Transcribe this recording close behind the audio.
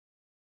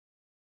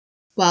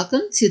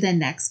Welcome to the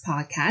next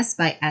podcast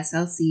by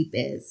SLC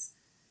Biz,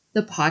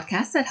 the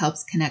podcast that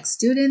helps connect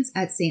students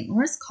at St.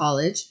 Lawrence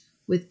College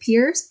with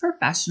peers,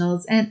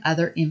 professionals, and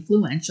other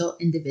influential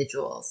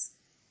individuals.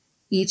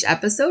 Each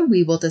episode,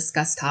 we will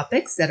discuss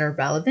topics that are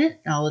relevant,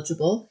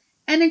 knowledgeable,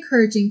 and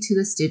encouraging to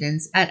the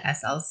students at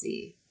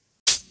SLC.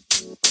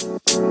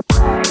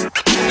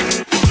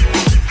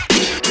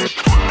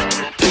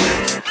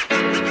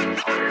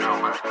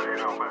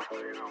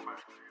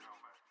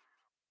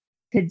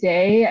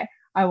 Today,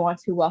 I want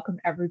to welcome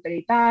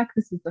everybody back.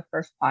 This is the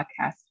first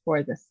podcast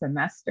for the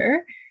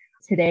semester.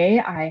 Today,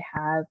 I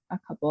have a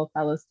couple of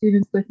fellow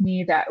students with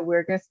me that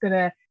we're just going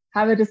to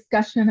have a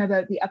discussion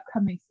about the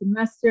upcoming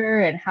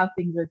semester and how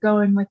things are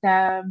going with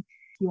them.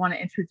 If you want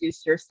to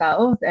introduce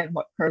yourselves and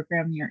what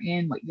program you're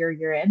in, what year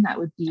you're in, that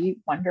would be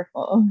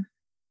wonderful.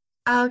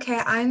 Okay,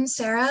 I'm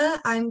Sarah.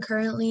 I'm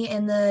currently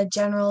in the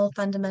General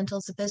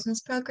Fundamentals of Business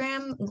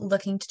program,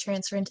 looking to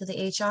transfer into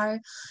the HR.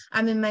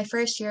 I'm in my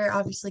first year,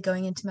 obviously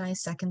going into my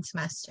second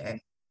semester.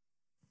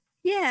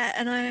 Yeah,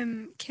 and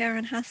I'm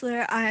Karen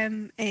Hassler.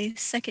 I'm a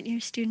second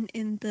year student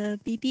in the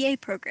BBA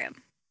program.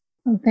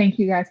 Well, thank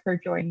you guys for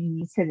joining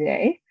me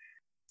today.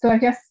 So I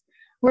guess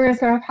we're going to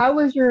start off. How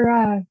was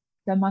your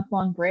the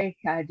month-long break?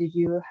 Did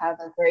you have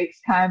a great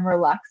time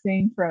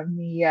relaxing from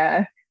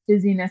the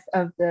busyness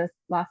of the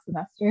last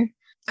semester?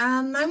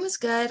 Mine was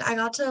good. I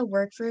got to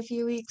work for a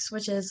few weeks,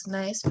 which is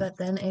nice, but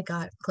then it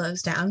got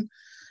closed down,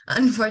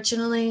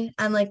 unfortunately.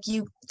 And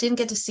you didn't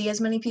get to see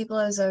as many people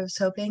as I was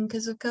hoping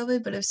because of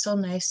COVID, but it was still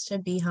nice to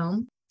be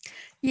home.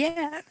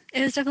 Yeah,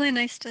 it was definitely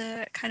nice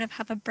to kind of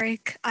have a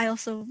break. I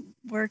also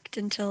worked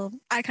until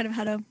I kind of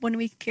had a 1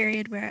 week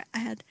period where I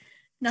had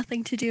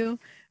nothing to do.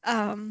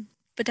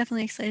 But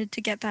definitely excited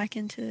to get back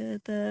into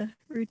the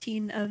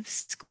routine of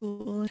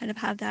school and kind of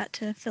have that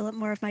to fill up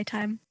more of my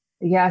time.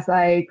 Yes,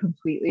 I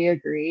completely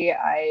agree.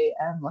 I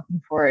am looking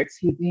forward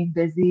to being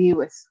busy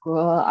with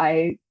school.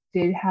 I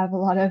did have a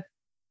lot of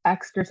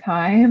extra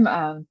time.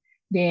 I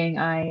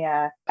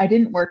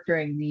didn't work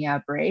during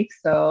the break,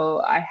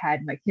 so I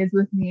had my kids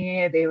with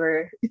me. They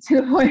were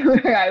to the point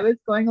where I was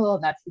going a little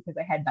nuts because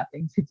I had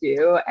nothing to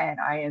do, and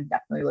I am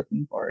definitely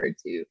looking forward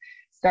to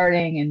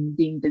starting and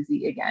being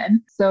busy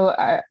again. So,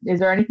 is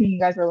there anything you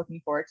guys are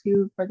looking forward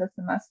to for the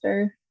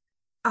semester?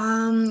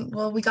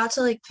 Well, we got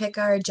to pick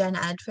our gen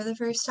ed for the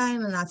first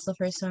time, and that's the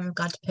first time we've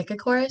got to pick a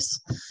course.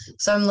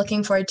 So I'm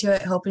looking forward to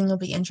it, hoping it'll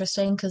be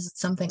interesting because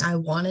it's something I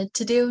wanted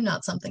to do,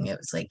 not something it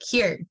was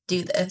here,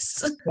 do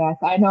this. Yes,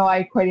 I know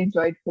I quite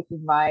enjoyed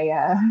picking my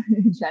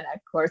gen ed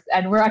course,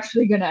 and we're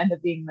actually going to end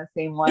up being the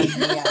same one,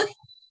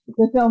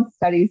 the film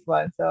studies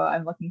one. So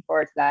I'm looking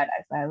forward to that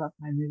as I love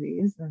my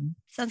movies. And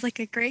sounds like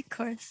a great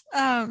course.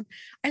 I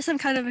guess I'm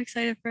kind of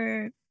excited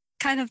for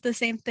kind of the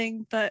same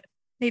thing, but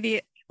maybe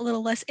a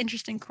little less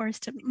interesting course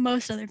to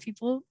most other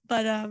people,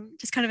 but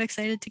just kind of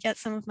excited to get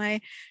some of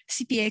my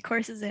CPA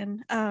courses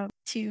in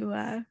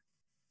to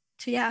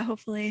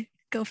hopefully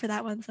go for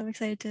that one. So I'm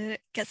excited to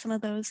get some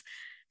of those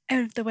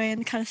out of the way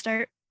and kind of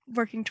start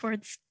working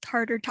towards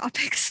harder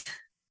topics.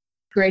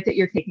 Great that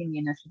you're taking the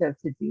initiative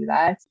to do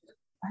that.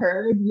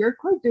 Heard you're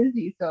quite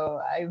busy, so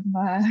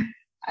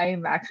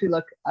I'm actually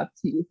look up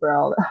to you for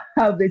all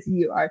how busy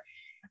you are.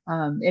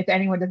 If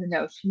anyone doesn't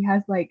know, she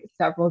has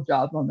several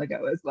jobs on the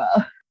go as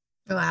well.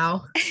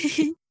 Wow.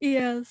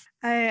 Yes,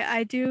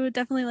 I do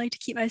definitely like to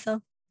keep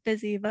myself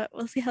busy, but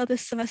we'll see how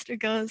this semester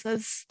goes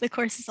as the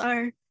courses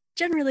are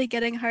generally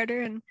getting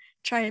harder and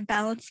try to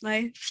balance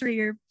my 3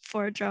 or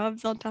 4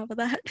 jobs on top of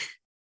that.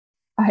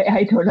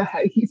 I don't know how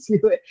you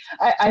do it.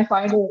 I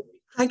find it.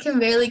 I can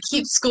barely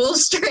keep school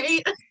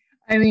straight.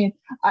 I mean,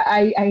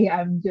 I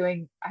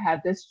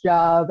have this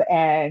job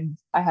and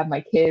I have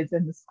my kids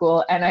in the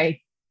school and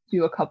I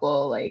do a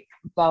couple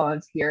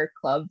volunteer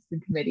clubs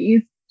and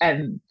committees,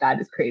 and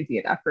that is crazy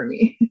enough for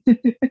me.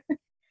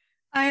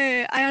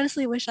 I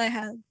honestly wish I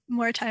had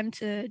more time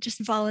to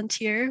just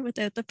volunteer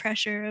without the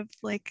pressure of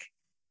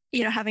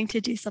having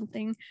to do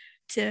something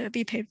to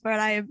be paid for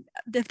it.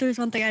 If there's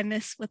one thing I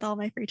miss with all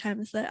my free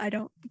time is that I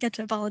don't get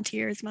to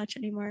volunteer as much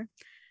anymore.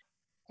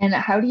 And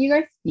how do you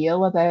guys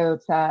feel about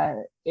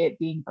it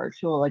being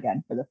virtual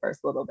again for the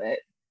first little bit?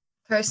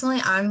 Personally,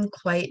 I'm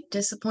quite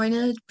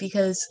disappointed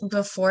because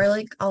before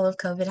all of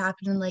COVID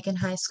happened, in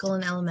high school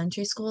and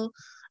elementary school,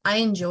 I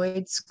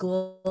enjoyed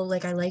school.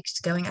 I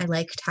liked going, I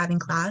liked having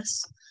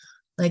class.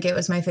 It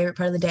was my favorite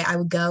part of the day. I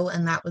would go,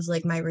 and that was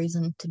my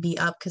reason to be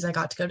up because I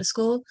got to go to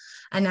school.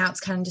 And now it's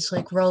kind of just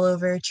roll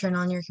over, turn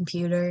on your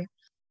computer,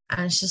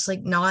 and it's just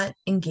not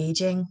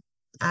engaging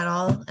at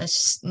all. It's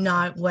just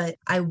not what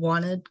I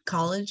wanted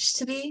college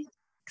to be.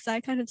 Because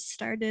I kind of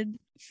started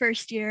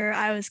first year,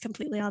 I was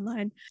completely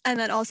online. And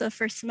then also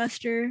first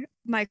semester,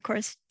 my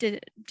course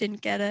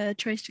didn't get a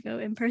choice to go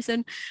in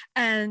person.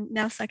 And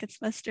now second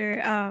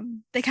semester,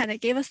 they kind of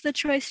gave us the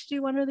choice to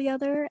do one or the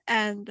other.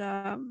 And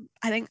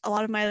I think a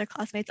lot of my other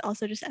classmates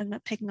also just ended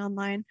up picking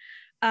online.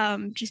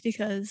 just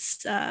because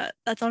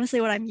that's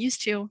honestly what I'm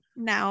used to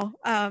now.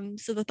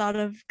 So the thought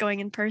of going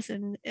in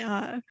person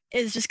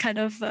is just kind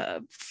of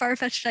a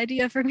far-fetched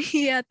idea for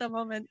me at the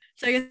moment.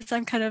 So I guess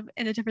I'm kind of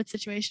in a different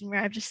situation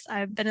where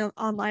I've been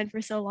online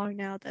for so long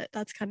now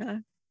that's kind of,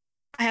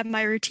 I have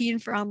my routine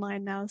for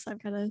online now. So I'm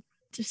kind of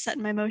just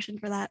setting my motion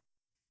for that.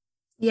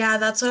 Yeah,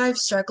 that's what I've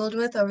struggled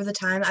with over the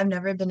time. I've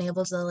never been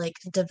able to like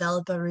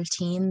develop a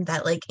routine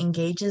that like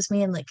engages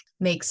me and like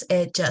makes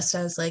it just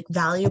as like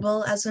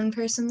valuable as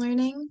in-person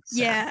learning. So.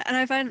 Yeah, and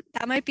I find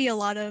that might be a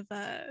lot of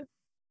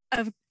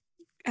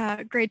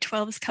grade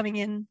 12s coming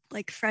in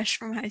like fresh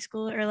from high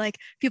school, or like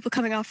people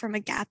coming off from a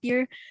gap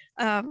year.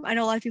 I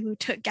know a lot of people who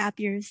took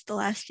gap years the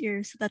last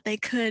year so that they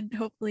could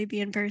hopefully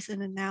be in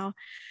person, and now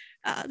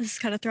this is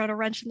kind of throwing a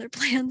wrench in their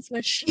plans,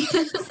 which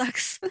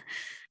sucks.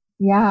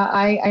 Yeah,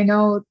 I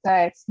know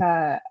that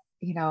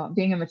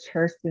being a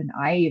mature student,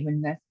 I even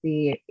miss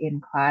the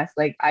in class.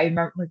 Like I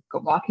remember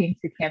walking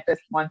to campus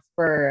once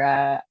for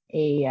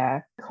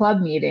a club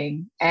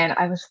meeting, and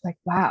I was just like,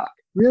 wow,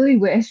 I really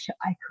wish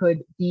I could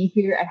be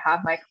here and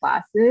have my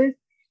classes,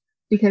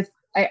 because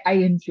I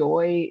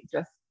enjoy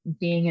just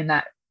being in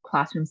that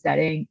classroom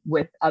setting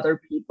with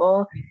other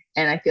people,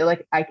 and I feel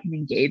like I can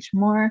engage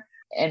more.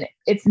 And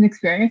it's an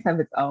experience of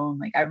its own.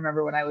 Like I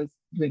remember when I was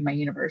doing my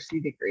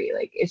university degree,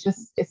 like it's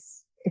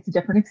a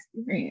different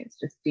experience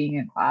just being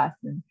in class.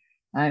 And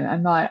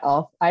I'm not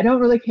all, I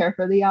don't really care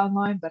for the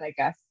online, but I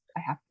guess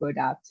I have to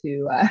adapt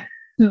to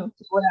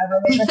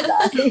whatever they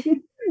decide.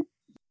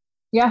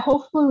 Yeah,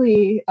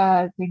 hopefully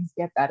things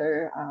get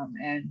better,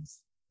 and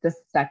the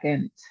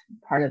second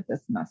part of the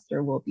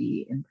semester will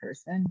be in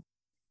person.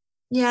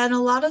 Yeah, and a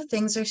lot of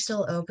things are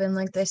still open.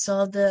 Like they still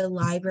have the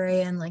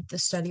library and like the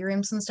study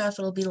rooms and stuff.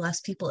 It'll be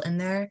less people in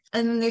there.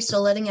 And then they're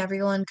still letting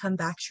everyone come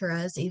back to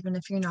res, even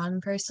if you're not in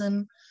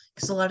person.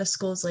 Because a lot of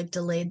schools like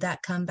delayed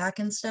that comeback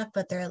and stuff,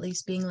 but they're at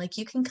least being like,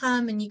 you can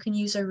come and you can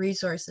use our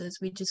resources.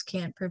 We just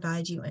can't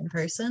provide you in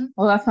person.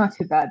 Well, that's not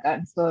too bad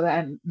then. So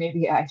then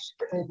maybe I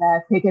should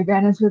take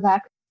advantage of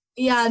that.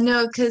 Yeah,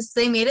 no, because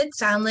they made it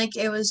sound like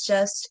it was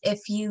just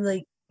if you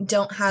like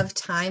don't have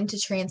time to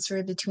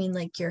transfer between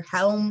like your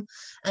home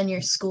and your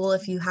school,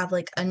 if you have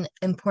like an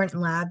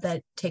important lab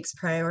that takes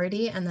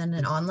priority and then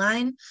an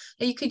online,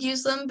 that you could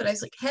use them. But I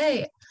was like,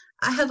 hey,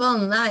 I have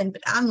online,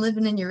 but I'm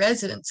living in your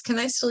residence. Can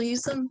I still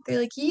use them? They're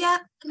like, yeah.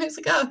 And I was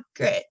like, oh,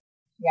 great.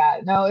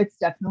 Yeah, no, it's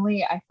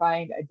definitely, I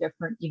find a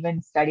different,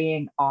 even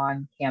studying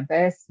on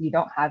campus, you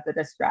don't have the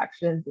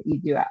distractions that you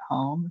do at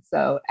home.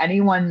 So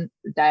anyone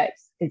that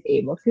is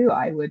able to,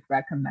 I would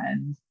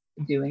recommend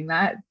doing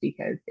that,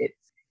 because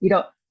you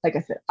don't, like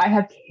I said, I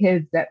have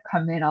kids that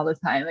come in all the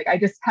time. Like I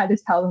just had to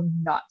tell them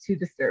not to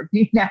disturb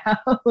me now.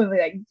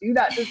 Like, do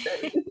not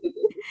disturb me.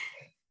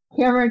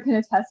 Cameron can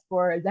attest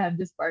for them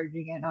just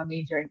barging in on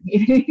me during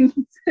meetings.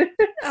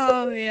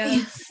 Oh,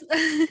 yes.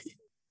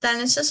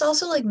 Then it's just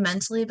also like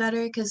mentally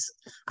better, because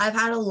I've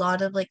had a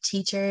lot of like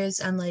teachers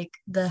and like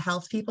the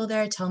health people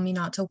there tell me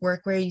not to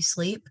work where you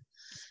sleep.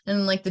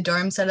 And like the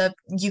dorm setup,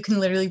 you can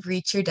literally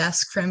reach your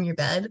desk from your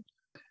bed.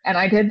 And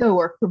I did the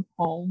work from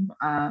home,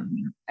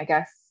 I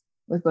guess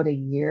it was about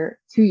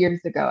 2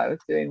 years ago. I was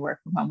doing work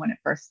from home when it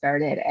first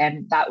started.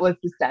 And that was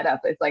the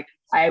setup. It's like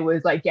I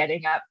was like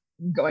getting up,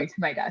 going to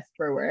my desk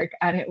for work,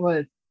 and it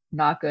was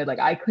not good. Like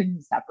I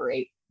couldn't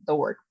separate the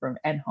work from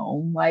and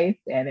home life,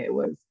 and it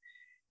was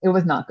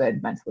not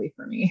good mentally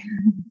for me.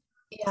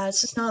 Yeah,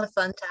 it's just not a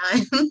fun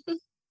time.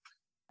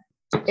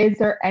 Is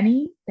there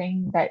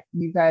anything that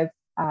you guys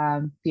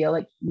feel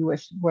like you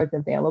wish was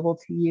available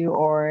to you,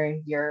 or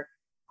you're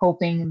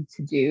hoping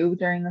to do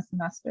during the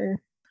semester?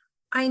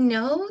 I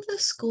know the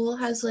school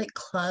has like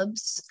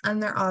clubs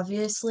and they're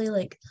obviously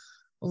like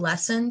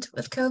lessened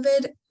with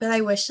COVID, but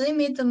I wish they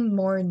made them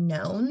more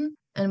known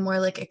and more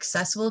like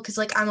accessible, because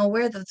like I'm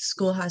aware that the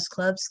school has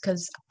clubs,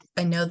 because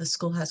I know the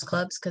school has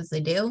clubs because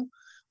they do.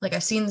 Like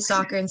I've seen the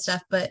soccer and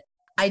stuff, but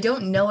I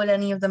don't know what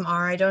any of them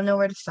are. I don't know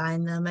where to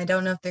find them. I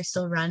don't know if they're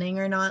still running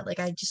or not. Like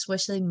I just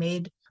wish they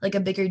made like a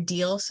bigger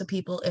deal so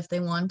people, if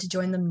they wanted to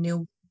join them,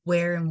 knew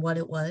where and what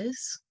it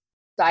was.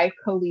 I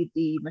co-lead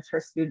the Mature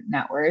Student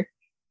Network,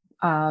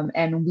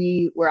 and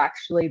we were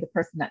actually, the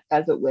person that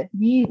does it with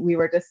me, we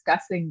were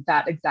discussing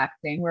that exact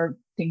thing. We're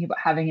thinking about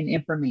having an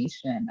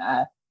information,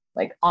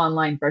 like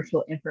online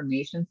virtual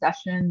information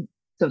session,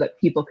 so that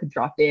people could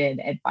drop in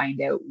and find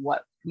out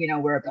what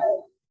we're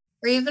about.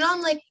 Or even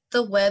on like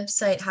the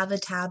website, have a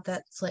tab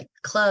that's like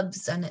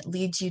clubs and it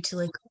leads you to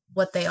like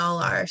what they all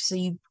are so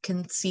you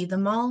can see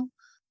them all.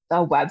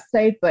 A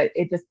website, but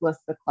it just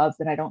lists the clubs,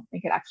 and I don't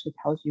think it actually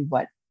tells you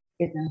what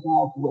is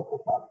involved with the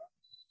club.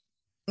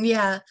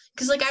 Yeah,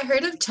 because like I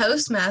heard of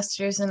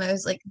Toastmasters and I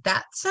was like,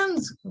 that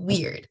sounds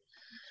weird.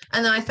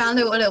 And then I found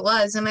out what it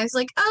was and I was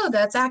like, oh,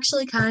 that's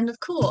actually kind of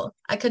cool.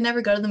 I could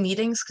never go to the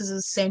meetings because it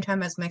was the same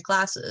time as my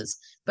classes,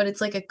 but it's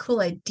like a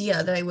cool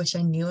idea that I wish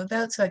I knew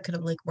about so I could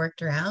have like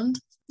worked around.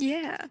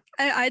 Yeah,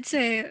 I'd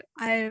say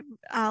I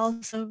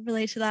also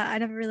relate to that. I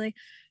never really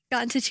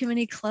got into too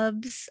many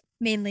clubs,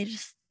 mainly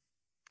just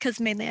because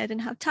mainly I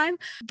didn't have time.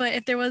 But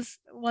if there was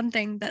one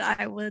thing that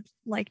I would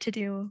like to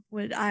do,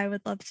 I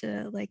would love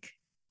to like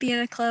be in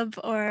a club,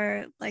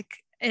 or like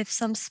if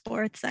some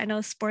sports, I know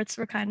sports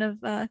were kind of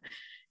an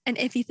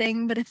iffy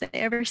thing, but if they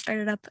ever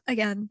started up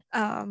again,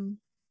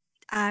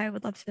 I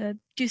would love to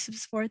do some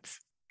sports.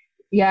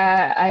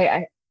 Yeah,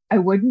 I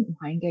wouldn't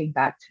mind getting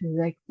back to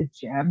like the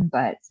gym,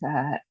 but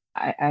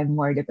I'm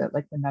worried about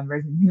like the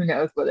numbers and who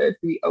knows whether it's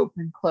the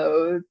open,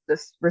 closed,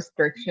 the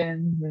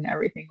restrictions and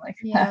everything like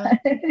Yeah.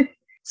 that.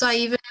 So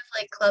even if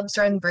like clubs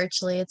run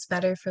virtually, it's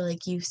better for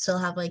like you still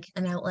have like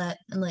an outlet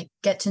and like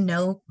get to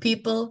know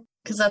people,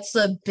 because that's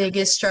the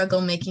biggest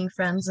struggle, making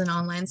friends in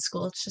online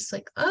school. It's just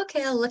like,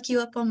 okay, I'll look you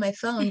up on my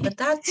phone, but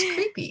that's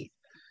creepy.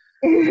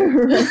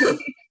 Right.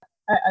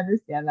 I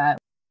understand that.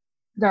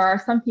 There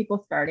are some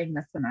people starting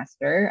this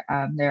semester.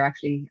 They're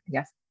actually, I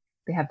guess,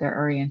 they have their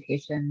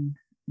orientation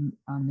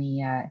on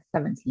the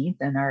 17th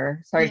and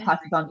are starting Yeah.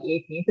 classes on the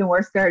 18th. And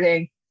we're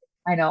starting,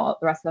 I know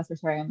the rest of us are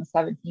starting on the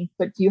 17th,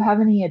 but do you have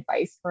any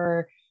advice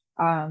for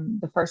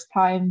the first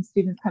time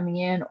students coming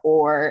in,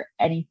 or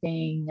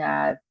anything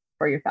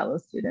for your fellow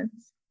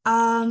students?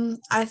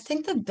 I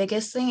think the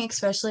biggest thing,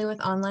 especially with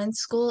online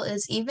school,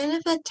 is even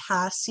if a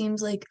task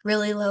seems like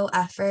really low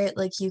effort,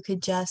 like you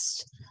could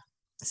just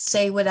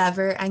say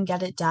whatever and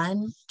get it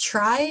done,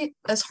 try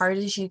as hard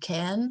as you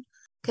can.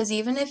 Because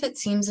even if it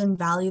seems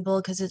invaluable,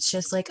 because it's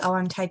just like, oh,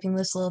 I'm typing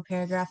this little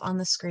paragraph on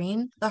the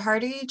screen, the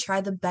harder you try,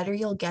 the better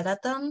you'll get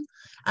at them.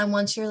 And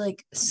once you're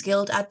like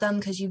skilled at them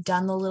because you've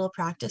done the little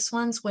practice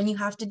ones, when you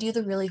have to do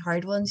the really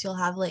hard ones, you'll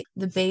have like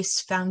the base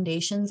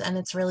foundations, and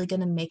it's really going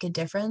to make a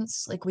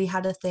difference. Like we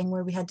had a thing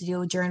where we had to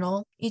do a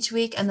journal each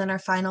week, and then our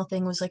final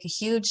thing was like a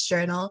huge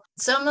journal.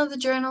 Some of the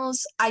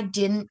journals I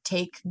didn't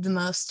take the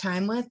most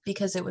time with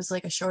because it was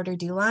like a shorter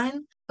due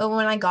line. But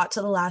when I got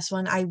to the last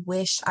one, I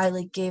wished I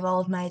like gave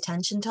all of my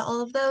attention to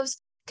all of those,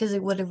 because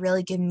it would have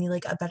really given me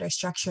like a better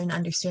structure and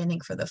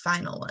understanding for the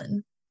final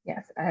one.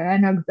 Yes, I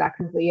know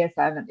exactly the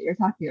assignment that you're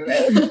talking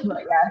about.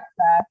 But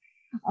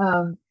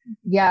yes,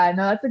 yeah,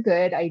 no, that's a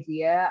good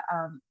idea.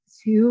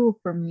 Two,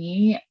 for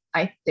me,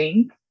 I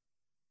think,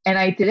 and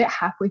I did it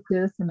halfway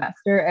through the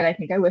semester, and I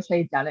think I wish I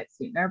had done it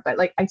sooner, but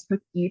like I took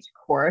each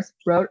course,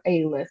 wrote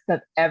a list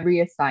of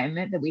every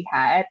assignment that we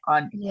had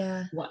on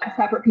Yeah. a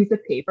separate piece of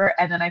paper,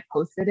 and then I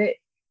posted it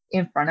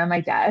in front of my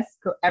desk.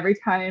 So every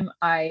time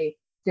I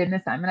did an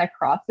assignment, I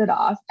crossed it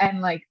off,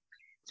 and like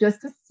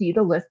just to see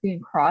the list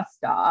being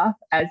crossed off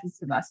as the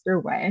semester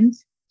went,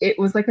 it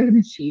was like an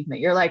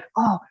achievement. You're like,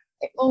 oh,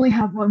 I only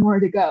have one more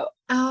to go.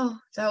 Oh,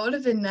 that would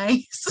have been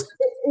nice.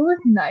 It was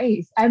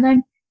nice. And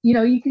then,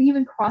 you could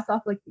even cross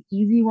off like the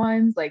easy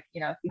ones, like,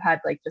 if you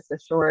had like just a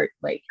short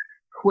like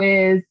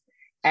quiz,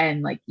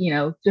 and like,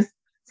 just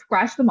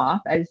scratch them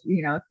off as,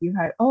 if you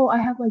had, oh, I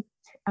have like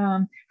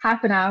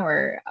half an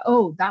hour.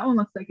 Oh, that one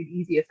looks like an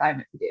easy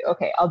assignment to do.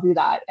 Okay, I'll do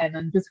that. And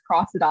then just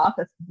cross it off.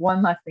 That's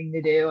one less thing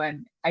to do.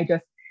 And I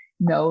just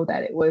know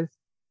that it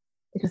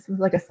just was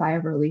like a sigh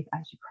of relief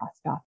as you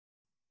crossed off.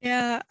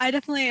 Yeah,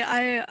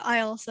 I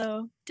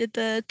also did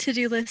the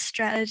to-do list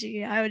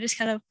strategy. I would just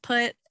kind of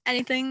put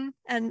anything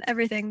and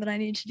everything that I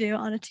need to do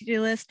on a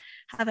to-do list,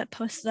 have it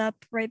posted up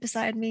right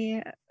beside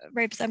me,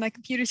 right beside my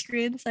computer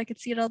screen, so I could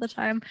see it all the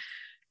time.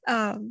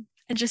 And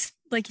just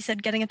like you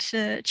said, getting it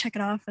to check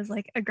it off was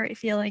like a great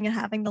feeling, and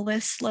having the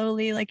list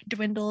slowly like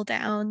dwindle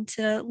down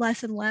to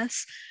less and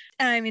less.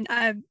 And I mean,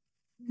 I've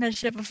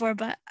mentioned it before,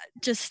 but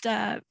just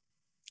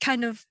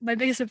kind of my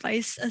biggest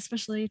advice,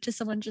 especially to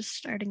someone just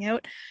starting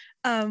out,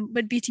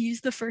 would be to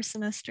use the first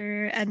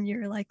semester and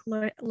your like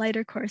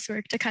lighter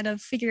coursework to kind of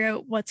figure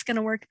out what's going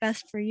to work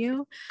best for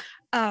you.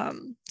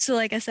 So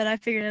like I said, I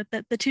figured out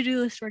that the to-do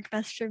list worked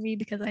best for me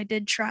because I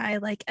did try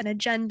like an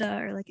agenda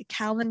or like a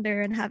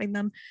calendar and having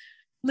them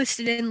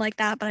listed in like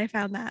that, but I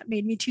found that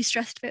made me too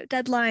stressed about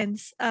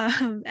deadlines.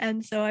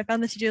 And so I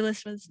found the to-do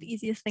list was the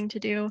easiest thing to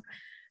do,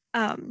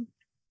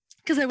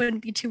 because I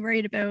wouldn't be too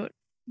worried about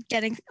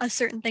getting a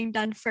certain thing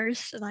done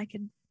first, and I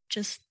could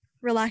just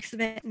relax a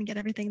bit and get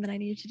everything that I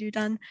needed to do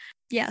done.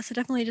 Yeah, so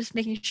definitely just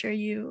making sure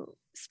you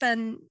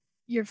spend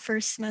your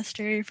first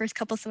semester, your first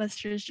couple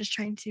semesters just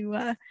trying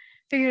to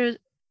figure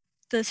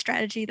the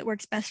strategy that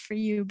works best for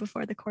you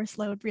before the course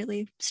load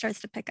really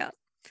starts to pick up.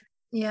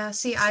 Yeah,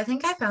 see, I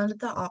think I found it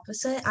the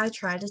opposite. I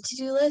tried a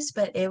to-do list,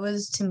 but it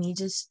was to me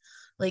just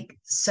like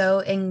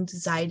so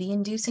anxiety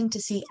inducing to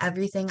see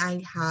everything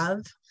I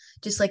have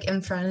just like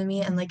in front of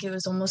me, and like it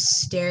was almost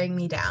staring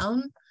me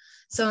down.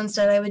 So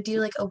instead I would do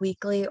like a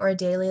weekly or a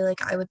daily,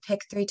 like I would pick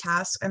 3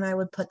 tasks and I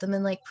would put them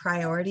in like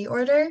priority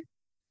order.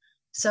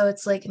 So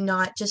it's like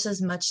not just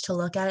as much to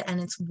look at, and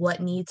it's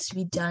what needs to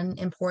be done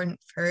important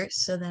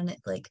first. So then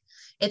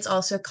it's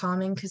also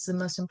calming because the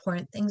most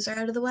important things are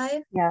out of the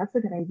way. Yeah, that's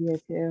a good idea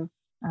too.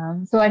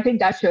 So I think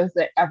that shows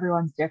that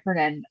everyone's different.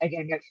 And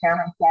again, like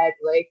Cameron said,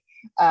 like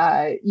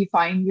you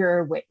find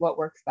what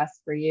works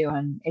best for you.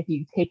 And if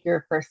you take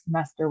your first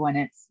semester when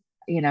it's,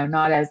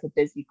 not as a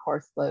busy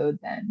course load,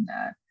 then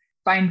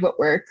find what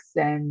works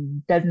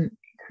and doesn't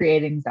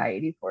create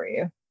anxiety for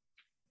you.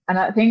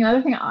 Another thing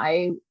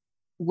I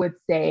would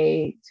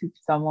say to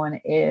someone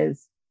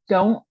is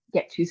don't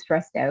get too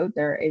stressed out.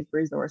 There is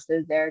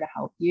resources there to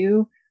help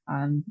you.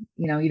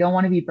 You don't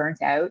want to be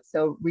burnt out.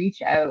 So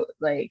reach out.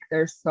 Like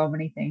there's so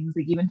many things,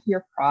 like even to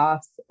your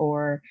profs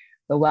or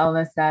the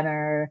wellness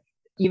center,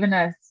 even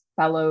a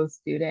fellow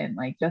student,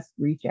 like just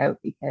reach out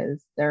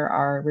because there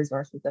are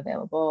resources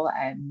available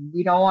and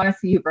we don't want to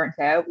see you burnt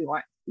out. We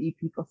want to see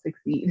people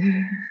succeed.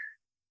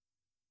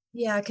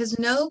 Yeah, because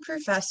no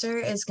professor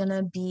is going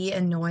to be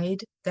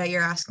annoyed that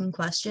you're asking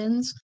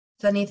questions.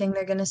 If anything,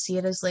 they're going to see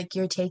it as like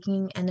you're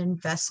taking an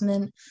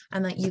investment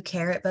and that you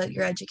care about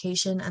your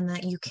education and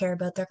that you care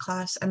about their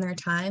class and their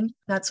time.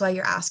 That's why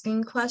you're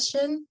asking a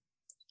question.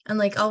 And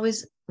like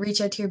always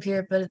reach out to your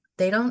peer, but if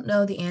they don't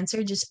know the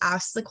answer, just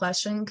ask the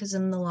question because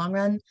in the long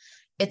run,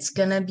 it's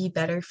going to be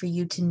better for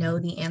you to know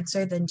the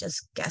answer than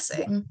just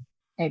guessing.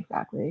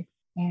 Exactly.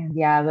 And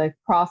yeah, the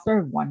profs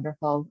are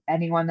wonderful.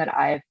 Anyone that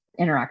I've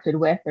interacted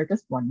with, they're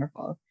just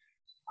wonderful.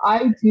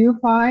 I do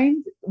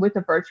find with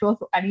the virtual,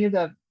 so any of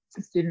the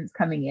students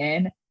coming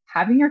in,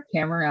 having your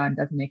camera on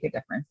does make a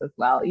difference as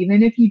well.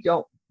 Even if you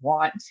don't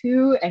want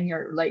to and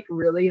you're like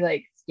really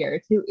like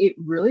scared to, it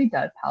really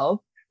does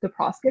help. The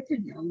profs get to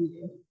know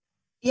you.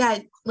 Yeah,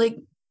 like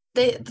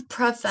the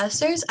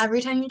professors,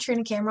 every time you turn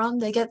a camera on,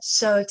 they get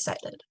so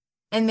excited.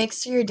 It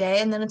makes your day,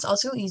 and then it's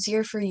also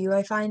easier for you,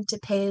 I find, to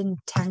pay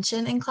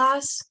attention in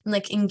class and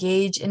like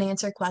engage and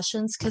answer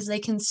questions because they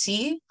can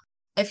see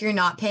if you're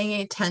not paying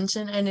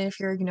attention and if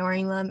you're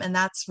ignoring them, and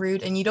that's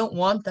rude, and you don't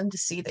want them to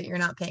see that you're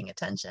not paying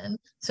attention.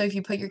 So if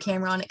you put your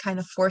camera on, it kind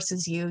of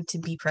forces you to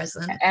be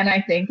present. And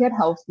I think it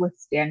helps with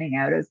standing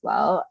out as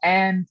well.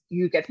 And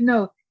you get to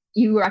know,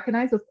 you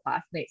recognize those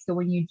classmates. So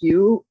when you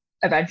do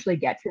eventually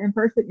get to in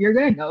person, you're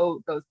going to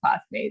know those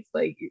classmates.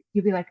 Like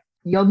you'll be like,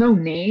 you'll know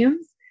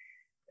names,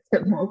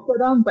 most of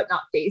them, but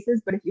not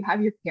faces. But if you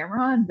have your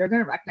camera on, they're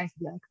going to recognize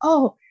you, like,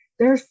 oh,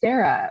 there's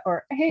Sarah,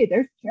 or hey,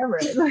 there's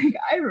Cameron. Like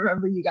I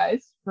remember you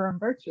guys from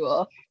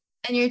virtual.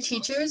 And your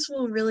teachers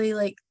will really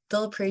like,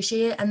 they'll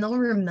appreciate it and they'll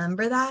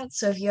remember that.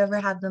 So if you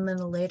ever have them in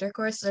a later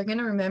course, they're going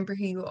to remember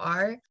who you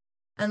are.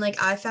 And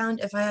like I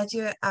found if I had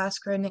to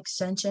ask for an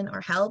extension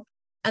or help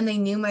and they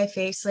knew my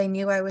face, they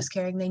knew I was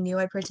caring, they knew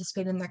I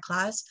participated in their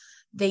class,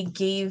 they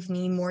gave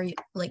me more,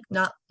 like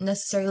not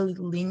necessarily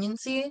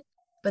leniency,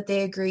 but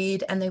they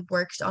agreed and they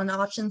worked on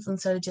options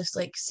instead of just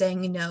like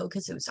saying no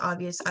because it was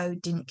obvious I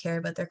didn't care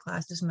about their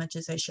class as much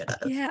as I should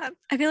have. Yeah,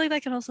 I feel like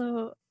that can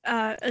also,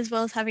 as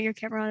well as having your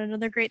camera on,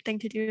 another great thing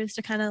to do is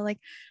to kind of like,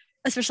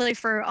 especially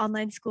for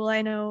online school,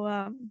 I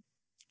know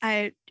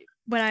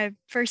when I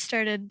first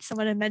started,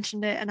 someone had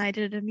mentioned it and I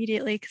did it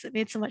immediately because it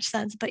made so much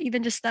sense. But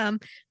even just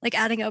like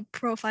adding a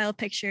profile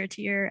picture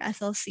to your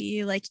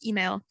SLC like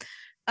email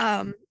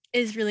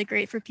is really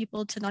great for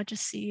people to not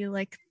just see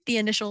like the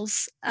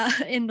initials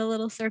in the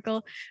little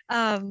circle.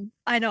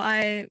 I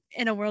know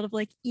in a world of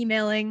like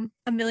emailing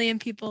a million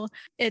people,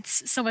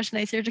 it's so much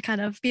nicer to kind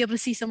of be able to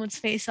see someone's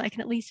face so I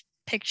can at least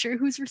picture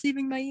who's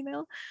receiving my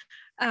email.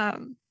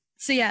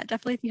 So yeah,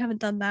 definitely if you haven't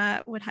done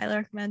that, would highly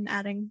recommend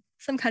adding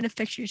some kind of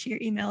picture to your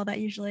email. That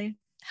usually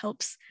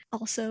helps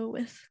also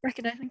with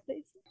recognizing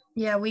faces.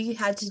 Yeah, we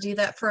had to do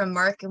that for a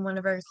mark in one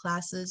of our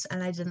classes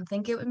and I didn't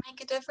think it would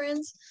make a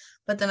difference.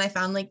 But then I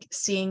found like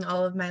seeing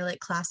all of my like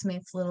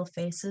classmates' little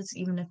faces,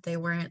 even if they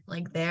weren't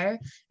like there,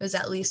 it was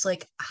at least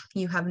like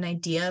you have an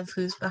idea of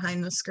who's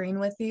behind the screen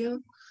with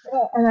you.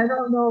 Yeah, and I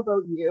don't know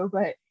about you,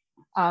 but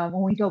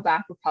when we go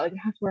back, we're probably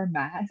gonna have to wear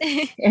masks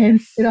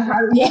and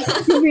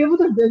you'll be able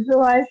to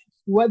visualize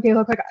what they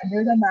look like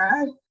under the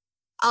mask.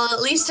 I'll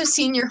at least have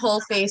seen your whole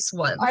face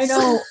once. I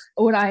know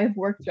when I have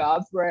worked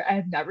jobs where I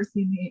have never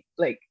seen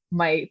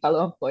my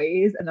fellow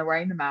employees and they're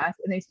wearing the mask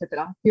and they tip it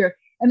off here.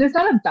 And it's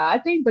not a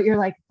bad thing, but you're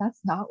like, that's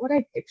not what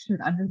I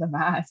pictured under the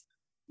mask.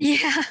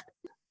 Yeah.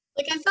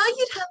 Like, I thought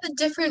you'd have a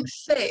different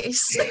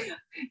face.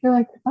 You're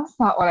like, that's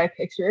not what I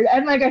pictured.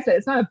 And like I said,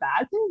 it's not a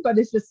bad thing, but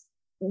it's just,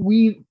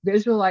 we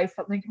visualize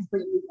something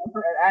completely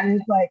different. And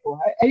it's like,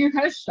 what? And you're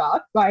kind of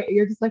shocked by it.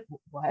 You're just like,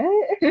 what?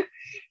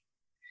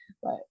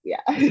 But yeah.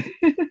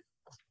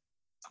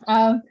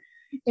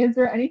 Is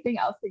there anything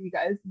else that you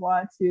guys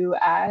want to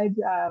add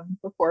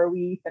before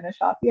we finish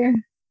off here?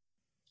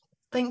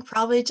 I think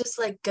probably just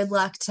like good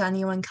luck to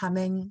anyone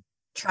coming.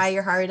 Try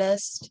your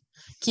hardest.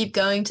 Keep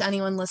going to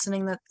anyone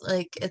listening that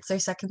like it's their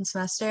second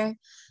semester.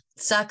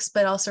 It sucks,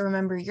 but also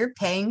remember you're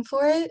paying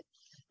for it.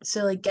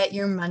 So like get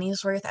your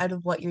money's worth out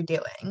of what you're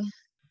doing.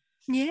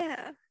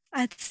 Yeah.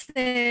 I'd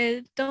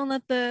say don't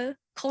let the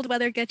cold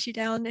weather get you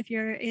down if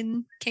you're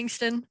in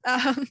Kingston.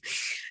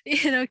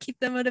 Keep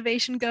the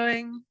motivation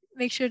going.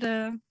 Make sure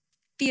to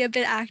be a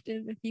bit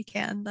active if you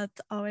can. That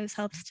always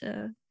helps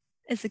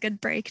it's a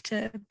good break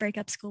to break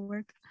up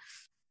schoolwork.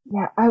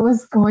 Yeah, I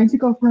was going to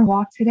go for a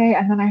walk today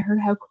and then I heard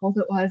how cold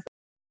it was.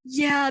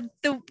 Yeah,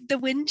 the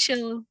wind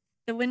chill.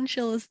 The wind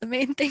chill is the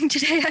main thing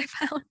today I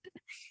found.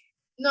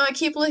 No, I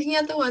keep looking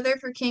at the weather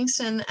for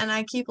Kingston and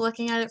I keep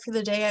looking at it for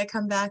the day I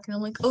come back and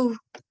I'm like, oh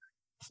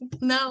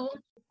no.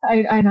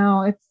 I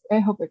know I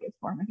hope it gets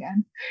warm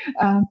again.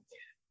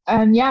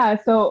 And yeah,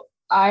 so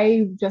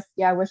I just,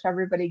 wish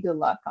everybody good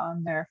luck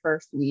on their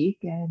first week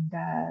and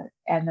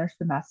their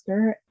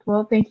semester.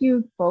 Well, thank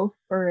you both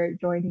for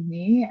joining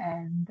me,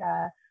 and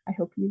I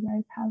hope you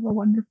guys have a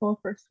wonderful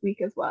first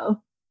week as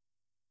well.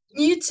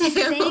 You too.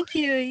 Thank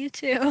you. You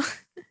too.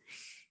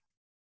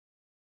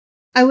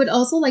 I would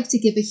also like to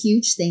give a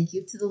huge thank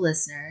you to the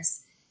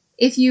listeners.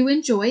 If you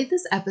enjoyed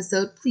this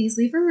episode, please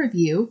leave a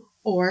review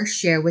or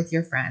share with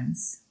your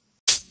friends.